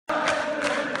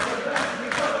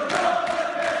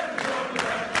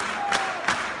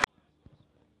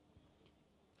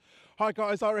Hi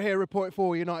guys, Irah here reporting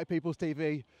for United People's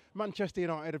TV. Manchester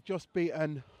United have just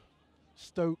beaten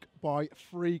Stoke by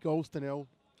 3-0.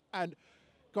 And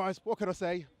guys, what can I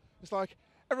say? It's like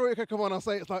every week I come on, I'll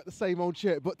say it's like the same old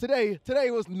shit. But today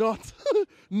was not,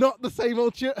 not the same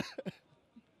old shit.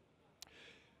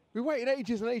 We waited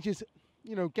ages and ages,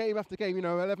 you know, game after game, you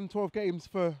know, 11, 12 games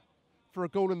for a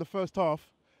goal in the first half.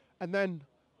 And then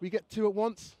we get two at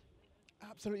once.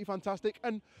 Absolutely fantastic.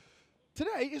 And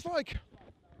today, it's like,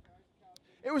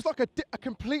 it was like a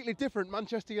completely different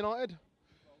Manchester United.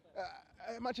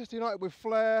 Manchester United with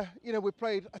flair, you know, we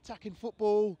played attacking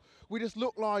football. We just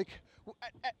looked like,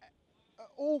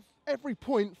 every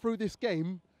point through this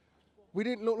game, we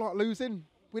didn't look like losing.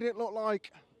 We didn't look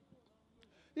like,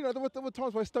 you know, there were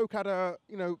times where Stoke had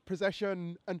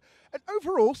possession, and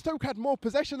overall Stoke had more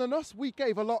possession than us. We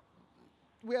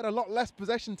had a lot less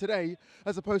possession today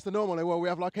as opposed to normally, where we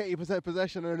have like 80%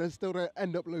 possession and then still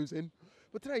end up losing.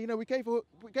 But today, you know, we gave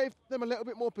them a little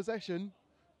bit more possession,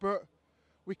 but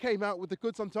we came out with the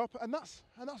goods on top, and that's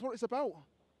what it's about.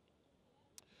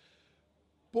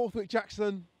 Borthwick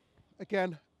Jackson,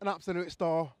 again, an absolute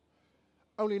star.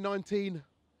 Only 19.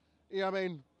 Yeah, I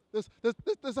mean,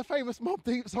 there's a famous Mobb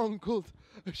Deep song called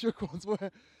Shook Ones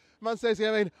where man says,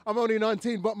 yeah, I mean, I'm only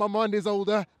 19, but my mind is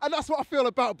older. And that's what I feel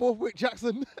about Borthwick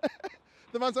Jackson.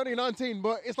 The man's only 19,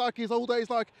 but it's like he's older. It's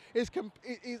like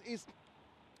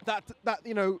that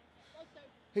you know,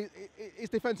 his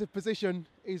defensive position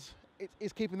is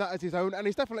keeping that as his own, and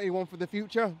he's definitely one for the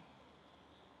future.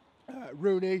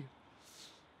 Rooney,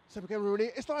 so again Rooney.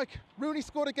 It's like Rooney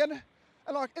scored again,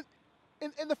 and like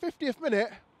in the 50th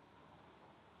minute,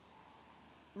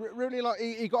 Rooney, like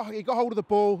he got hold of the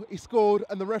ball, he scored,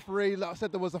 and the referee, like I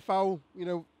said, there was a foul. You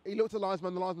know, he looked at the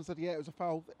linesman said, yeah, it was a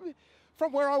foul.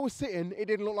 From where I was sitting, it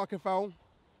didn't look like a foul,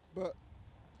 but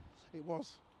it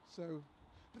was. So,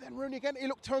 but then Rooney again, he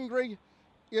looked hungry.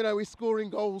 You know, he's scoring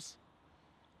goals.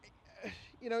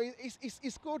 You know, he's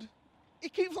scored. He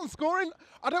keeps on scoring.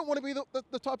 I don't want to be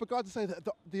the type of guy to say that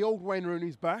the old Wayne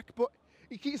Rooney's back, but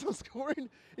he keeps on scoring.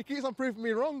 He keeps on proving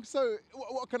me wrong. So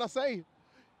what can I say?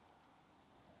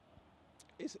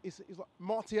 It's like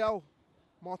Martial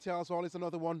as well is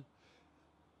another one.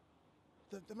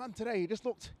 The man today, he just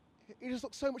looked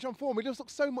so much on form. He just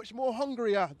looked so much more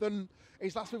hungrier than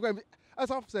his last few games. As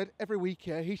I've said every week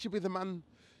here, he should be the man,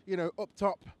 you know, up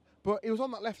top. But he was on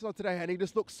that left side today, and he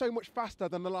just looked so much faster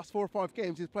than the last 4 or 5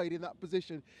 games he's played in that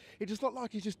position. He just looked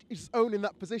like he's just owning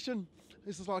that position.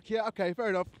 It's just like, yeah, okay, fair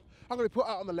enough. I'm going to put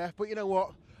out on the left, but you know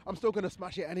what? I'm still going to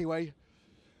smash it anyway.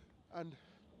 And,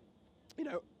 you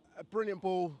know, a brilliant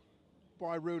ball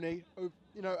by Rooney.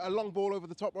 You know, a long ball over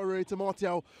the top by Rooney to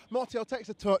Martial. Martial takes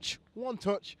a touch, one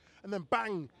touch, and then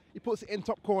bang, he puts it in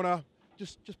top corner.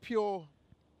 Just pure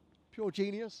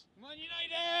genius. Man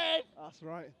United! That's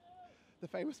right. The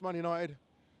famous Man United.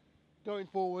 Going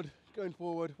forward,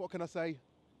 what can I say?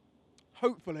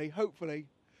 Hopefully,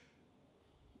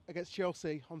 against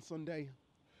Chelsea on Sunday,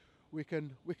 we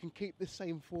can keep this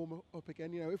same form up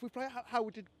again. You know, if we play how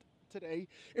we did today,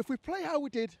 if we play how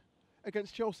we did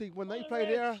against Chelsea when they played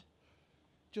here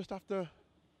just after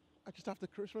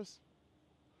Christmas,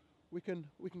 we can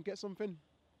get something.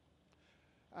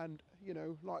 And you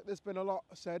know, like there's been a lot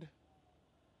said.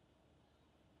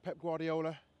 Pep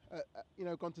Guardiola, you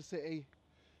know, gone to City.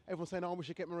 Everyone's saying, oh, we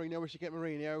should get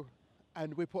Mourinho.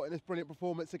 And we're putting this brilliant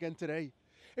performance again today.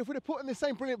 If we'd have put in the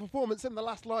same brilliant performance in the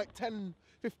last like 10,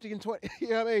 15, 20, you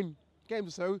know what I mean, games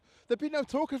or so, there'd be no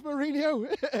talk of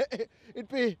Mourinho. it'd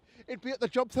be at the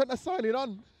job centre signing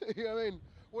on. You know what I mean?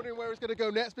 Wondering where he's going to go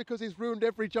next because he's ruined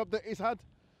every job that he's had.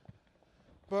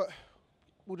 But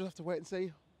we'll just have to wait and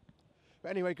see. But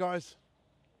anyway, guys,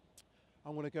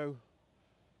 I'm going to go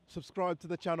subscribe to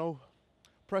the channel.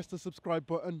 Press the subscribe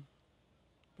button.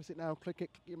 Press it now. Click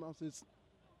it. Click your mouses.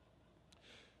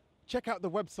 Check out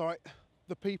the website,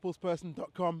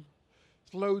 thepeoplesperson.com.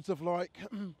 There's loads of like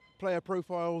player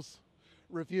profiles,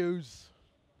 reviews,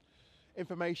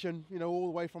 information. You know, all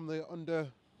the way from the under,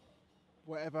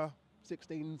 whatever,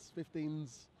 16s,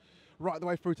 15s, right the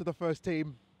way through to the first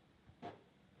team.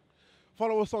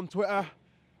 Follow us on Twitter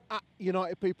at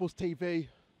United People's TV.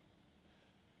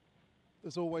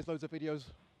 There's always loads of videos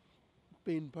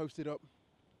being posted up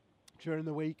during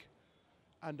the week,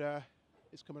 and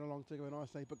it's coming along to go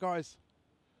nicely. But guys,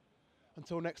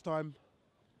 until next time,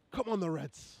 come on the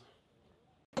Reds.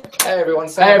 Hey everyone,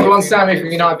 Sammy from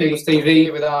United People's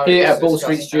TV here at Ball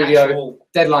Street Studio.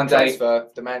 Deadline day.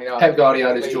 Pep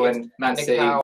Guardiola's joined Man City.